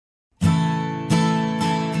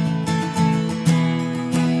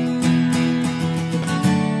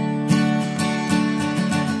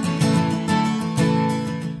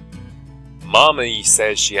Mommy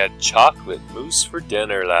says she had chocolate mousse for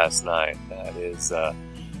dinner last night. That is a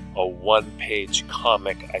one-page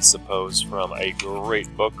comic, I suppose, from a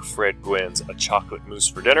great book, Fred Gwynn's A Chocolate Mousse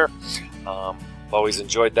for Dinner. I've always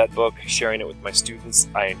enjoyed that book, sharing it with my students.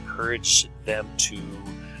 I encourage them to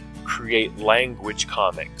create language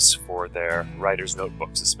comics for their writer's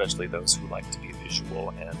notebooks, especially those who like to be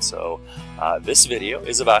visual. And so this video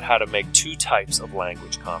is about how to make two types of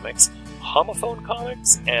language comics: Homophone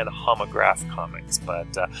comics and Homograph comics. But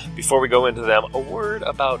before we go into them, a word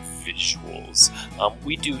about visuals.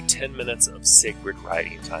 We do 10 minutes of sacred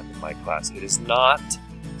writing time in my class. It is not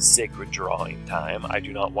sacred drawing time. I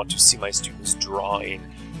do not want to see my students drawing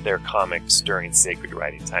their comics during sacred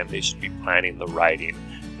writing time. They should be planning the writing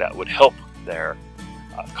that would help their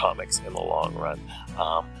comics in the long run.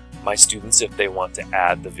 My students, if they want to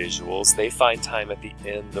add the visuals, they find time at the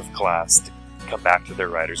end of class to come back to their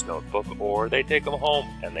writer's notebook, or they take them home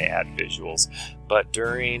and they add visuals. But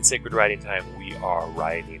during sacred writing time, we are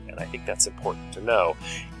writing, and I think that's important to know.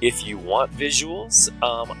 If you want visuals,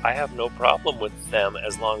 I have no problem with them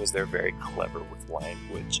as long as they're very clever with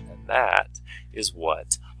language, and that is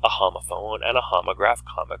what a homophone and a homograph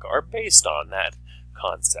comic are based on, that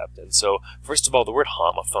concept. And so, first of all, the word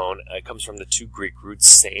homophone comes from the two Greek roots,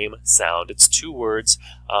 same sound. It's two words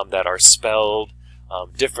that are spelled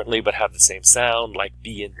differently but have the same sound, like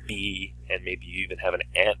B and B, and maybe you even have an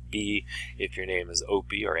Aunt B if your name is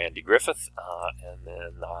Opie or Andy Griffith, and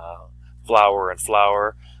then flower and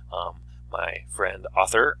flower. My friend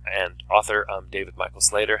author David Michael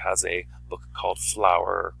Slater has a book called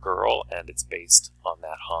Flower Girl, and it's based on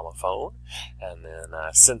that homophone. And then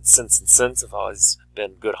since and since have always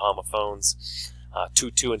been good homophones.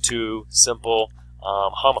 Two and two, simple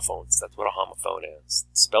homophones. That's what a homophone is.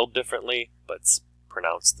 Spelled differently, but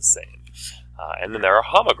pronounced the same. And then there are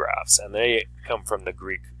homographs, and they come from the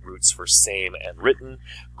Greek roots for same and written.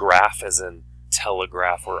 Graph as in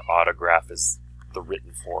telegraph, or autograph is the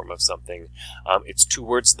written form of something. It's two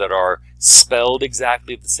words that are spelled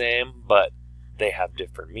exactly the same, but they have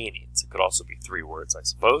different meanings. It could also be three words, I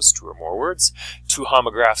suppose, two or more words. Two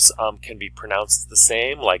homographs can be pronounced the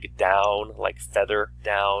same, like down, like feather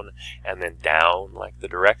down, and then down, like the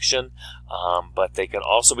direction. But they can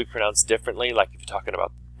also be pronounced differently, like if you're talking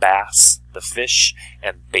about bass, the fish,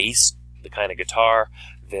 and bass, the kind of guitar,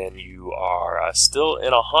 then you are still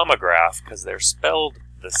in a homograph because they're spelled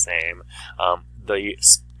the same. The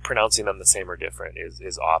pronouncing them the same or different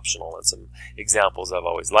is optional, and some examples I've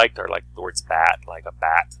always liked are like the words bat, like a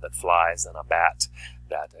bat that flies, and a bat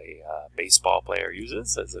that a baseball player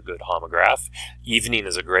uses as a good homograph. Evening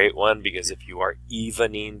is a great one, because if you are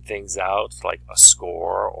evening things out, like a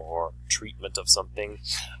score or treatment of something,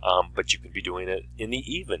 but you could be doing it in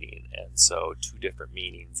the evening, and so two different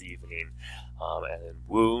meanings, evening. And then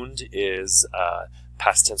wound is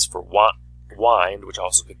past tense for wind, which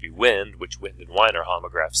also could be wind, which wind and wine are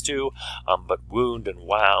homographs too, but wound and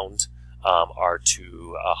wound are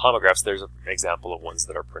two homographs. There's an example of ones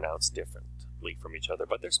that are pronounced differently from each other,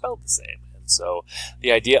 but they're spelled the same. And so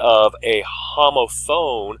the idea of a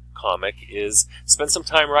homophone comic is spend some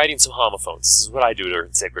time writing some homophones. This is what I do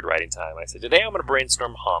during sacred writing time. I say, today I'm going to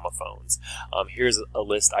brainstorm homophones. Here's a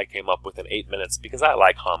list I came up with in 8 minutes because I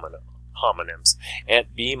like homonyms.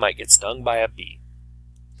 Aunt B might get stung by a bee.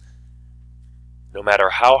 No matter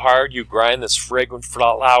how hard you grind this fragrant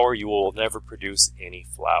flower, you will never produce any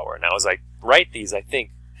flower. Now, as I write these, I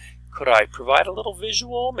think, could I provide a little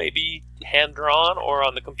visual, maybe hand-drawn or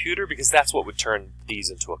on the computer? Because that's what would turn these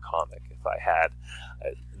into a comic if I had.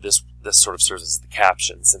 This sort of serves as the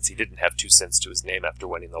caption. Since he didn't have 2 cents to his name after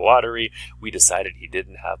winning the lottery, we decided he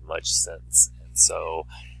didn't have much sense. And so,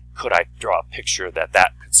 could I draw a picture that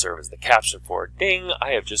could serve as the caption for? Ding! I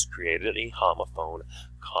have just created a homophone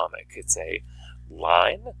comic. It's a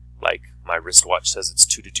line, like my wristwatch says it's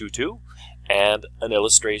 2-2-2, and an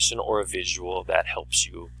illustration or a visual that helps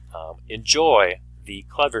you enjoy the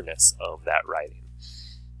cleverness of that writing.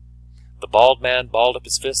 The bald man balled up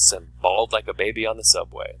his fists and bawled like a baby on the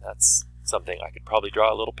subway. That's something I could probably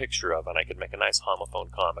draw a little picture of, and I could make a nice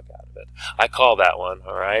homophone comic out of it. I call that one,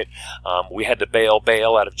 all right? We had to bail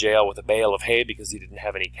out of jail with a bale of hay because he didn't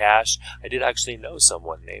have any cash. I did actually know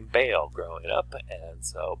someone named Bale growing up, and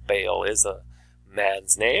so Bale is a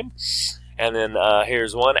man's name. And then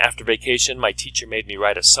here's one. After vacation, my teacher made me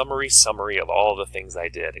write a summary of all the things I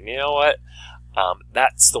did. And you know what?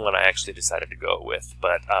 That's the one I actually decided to go with.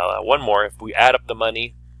 But one more. If we add up the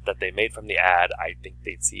money that they made from the ad, I think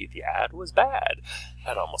they'd see the ad was bad.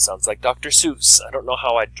 That almost sounds like Dr. Seuss. I don't know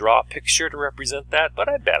how I'd draw a picture to represent that, but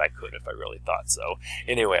I bet I could if I really thought so.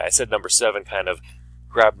 Anyway, I said number 7 kind of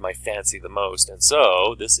grabbed my fancy the most. And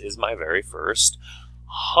so this is my very first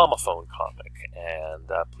Homophone comic. And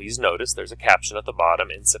please notice there's a caption at the bottom.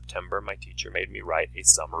 In September, my teacher made me write a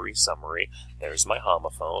summary. There's my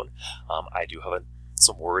homophone. I do have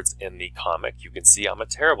some words in the comic. You can see I'm a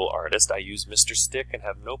terrible artist. I use Mr. Stick and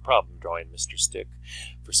have no problem drawing Mr. Stick.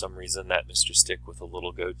 For some reason, that Mr. Stick with a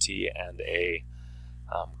little goatee and a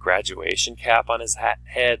graduation cap on his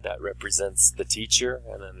head, that represents the teacher,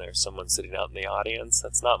 and then there's someone sitting out in the audience.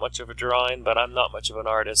 That's not much of a drawing, but I'm not much of an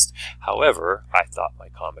artist. However, I thought my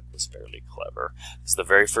comic was fairly clever. It's the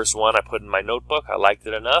very first one I put in my notebook. I liked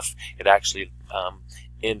it enough. It actually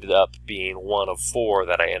ended up being one of 4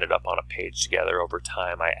 that I ended up on a page together. Over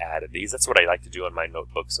time, I added these. That's what I like to do in my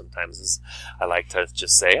notebook sometimes, is I like to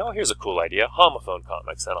just say, oh, here's a cool idea, Homophone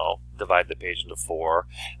comics, and I'll divide the page into 4,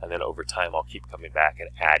 and then over time I'll keep coming back and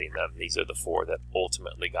adding them. These are the 4 that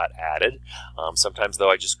ultimately got added. Sometimes,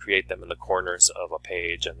 though, I just create them in the corners of a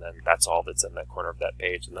page, and then that's all that's in that corner of that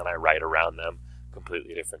page, and then I write around them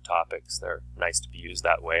completely different topics. They're nice to be used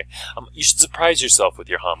that way. You should surprise yourself with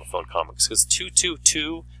your Homophone comics, because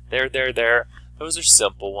 222, there, those are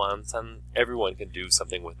simple ones, and everyone can do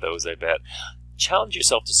something with those, I bet. Challenge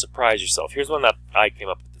yourself to surprise yourself. Here's one that I came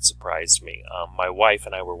up with that surprised me. My wife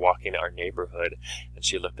and I were walking our neighborhood, and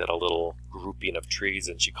she looked at a little grouping of trees,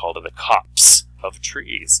 and she called it a copse of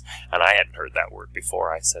trees. And I hadn't heard that word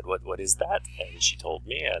before. I said, what is that? And she told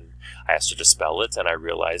me, and I asked her to spell it, and I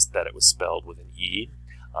realized that it was spelled with an E,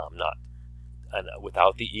 not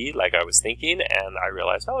without the E like I was thinking, and I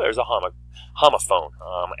realized, oh, there's a homophone.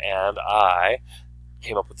 And I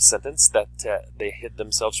came up with the sentence that they hid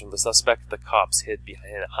themselves from the suspect. The cops hid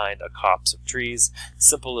behind a copse of trees.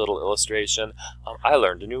 Simple little illustration. I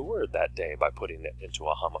learned a new word that day by putting it into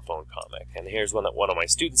a homophone comic. And here's one that one of my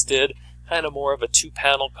students did. Kind of more of a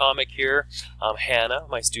 2-panel comic here. Hannah,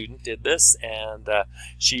 my student, did this, and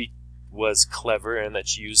she was clever in that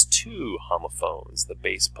she used 2 homophones. The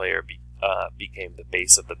bass player became the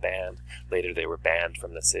bass of the band. Later they were banned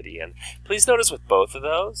from the city. And please notice with both of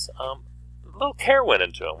those, a little care went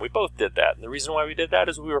into them. We both did that. And the reason why we did that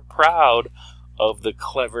is we were proud of the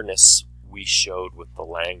cleverness we showed with the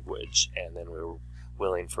language. And then we were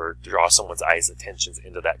willing to draw someone's eyes, attentions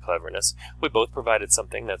into that cleverness. We both provided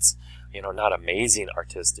something that's, not amazing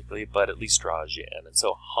artistically, but at least draws you in. And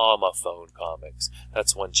so homophone comics,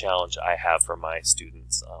 that's one challenge I have for my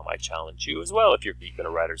students. I challenge you as well if you're keeping a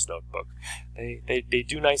writer's notebook. They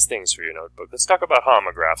do nice things for your notebook. Let's talk about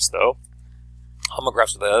homographs, though.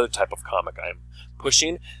 Homographs are the other type of comic I'm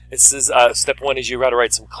pushing. This is step 1 is you got to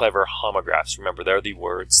write some clever homographs. Remember, they're the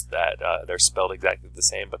words that they're spelled exactly the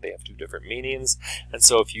same, but they have 2 different meanings. And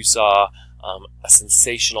so if you saw a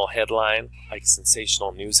sensational headline, like a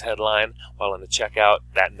sensational news headline, while in the checkout,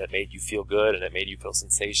 that made you feel good and it made you feel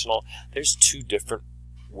sensational, there's 2 different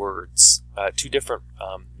words, 2 different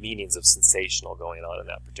meanings of sensational going on in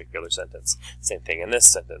that particular sentence. Same thing in this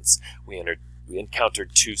sentence. We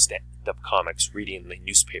encountered 2 stand-up comics reading the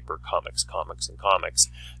newspaper, comics, and comics.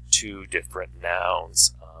 2 different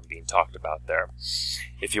nouns being talked about there.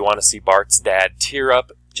 If you want to see Bart's dad tear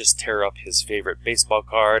up, just tear up his favorite baseball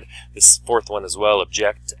card. This 4th one as well,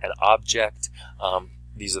 object and object.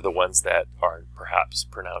 These are the ones that are perhaps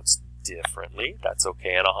pronounced differently. That's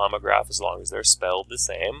okay in a homograph as long as they're spelled the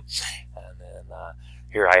same. And then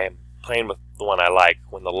here I am playing with the one I like.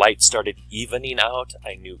 When the light started evening out,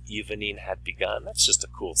 I knew evening had begun. That's just a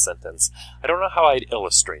cool sentence. I don't know how I'd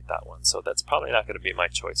illustrate that one, so that's probably not going to be my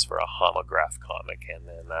choice for a homograph comic. And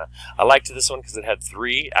then I liked this one because it had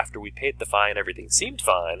 3. After we paid the fine, everything seemed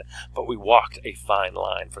fine, but we walked a fine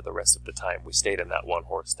line for the rest of the time. We stayed in that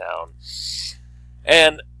 1-horse town.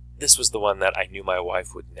 And this was the one that I knew my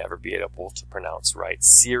wife would never be able to pronounce right.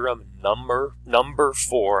 Serum number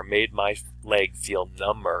 4 made my leg feel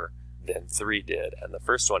number than 3 did. And the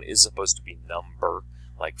first one is supposed to be number,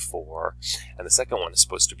 like 4. And the second one is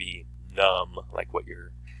supposed to be numb, like what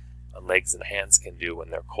your legs and hands can do when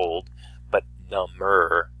they're cold. But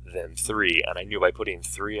number than 3. And I knew by putting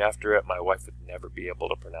 3 after it, my wife would never be able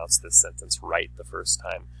to pronounce this sentence right the first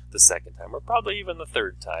time, the second time, or probably even the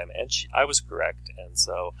 3rd time. And I was correct. And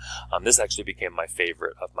so this actually became my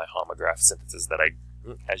favorite of my homograph sentences that I,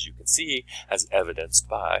 as you can see, as evidenced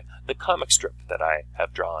by the comic strip that I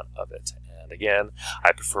have drawn of it. And again,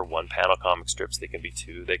 I prefer 1-panel comic strips. They can be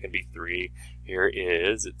 2, they can be 3. Here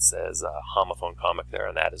is, it says homophone comic there,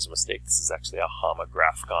 and that is a mistake. This is actually a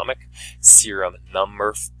homograph comic. Serum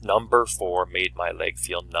number 4 made my leg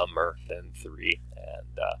feel number than 3.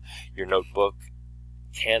 And your notebook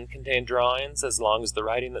can contain drawings as long as the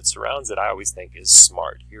writing that surrounds it, I always think, is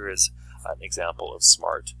smart. Here is an example of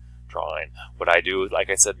smart drawing. What I do, like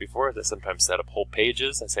I said before, is I sometimes set up whole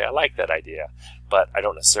pages and say, I like that idea, but I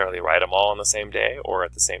don't necessarily write them all on the same day or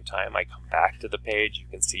at the same time. I come back to the page. You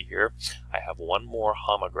can see here, I have one more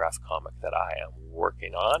Homograph comic that I am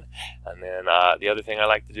working on. And then the other thing I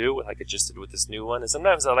like to do, like I just did with this new one, is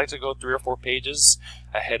sometimes I like to go 3 or 4 pages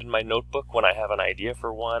ahead in my notebook when I have an idea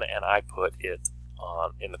for one, and I put it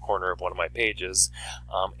in the corner of one of my pages.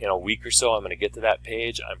 In a week or so, I'm going to get to that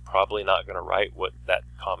page. I'm probably not going to write what that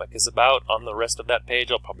comic is about on the rest of that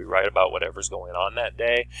page. I'll probably write about whatever's going on that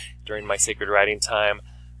day during my sacred writing time.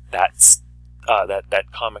 That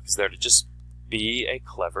comic is there to just be a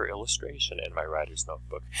clever illustration in my writer's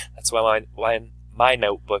notebook. That's why my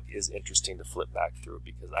notebook is interesting to flip back through,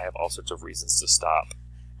 because I have all sorts of reasons to stop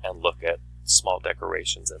and look at small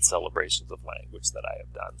decorations and celebrations of language that I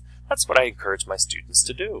have done. That's what I encourage my students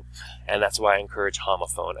to do. And that's why I encourage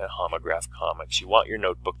Homophone and Homograph comics. You want your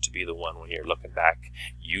notebook to be the one when you're looking back,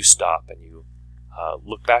 you stop and you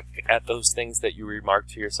look back at those things that you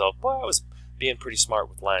remarked to yourself, well, I was being pretty smart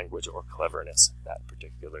with language or cleverness that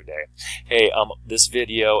particular day. Hey, this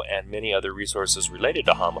video and many other resources related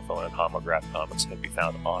to Homophone and Homograph comics can be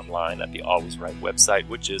found online at the Always Right website,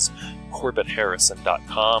 which is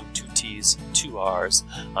CorbettHarrison.com, 2 T's, 2 R's.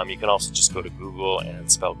 You can also just go to Google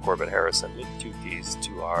and spell Corbett Harrison with 2 T's,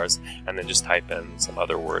 2 R's, and then just type in some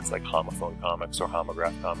other words like Homophone comics or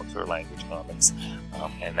Homograph comics or language comics,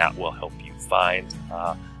 and that will help you find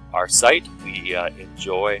our site. We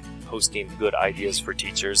enjoy posting good ideas for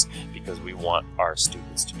teachers because we want our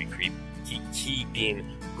students to be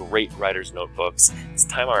keeping great writers' notebooks. It's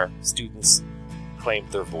time our students claimed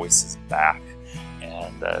their voices back,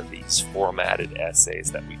 and these formatted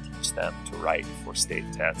essays that we teach them to write for state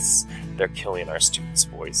tests, they're killing our students'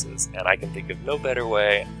 voices. And I can think of no better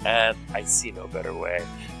way, and I see no better way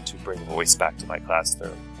to bring voice back to my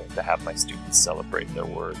classroom than to have my students celebrate their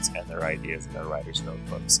words and their ideas in their writers'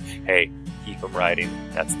 notebooks. Hey, keep them writing.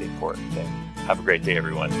 That's the important thing. Have a great day,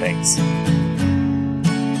 everyone. Thanks.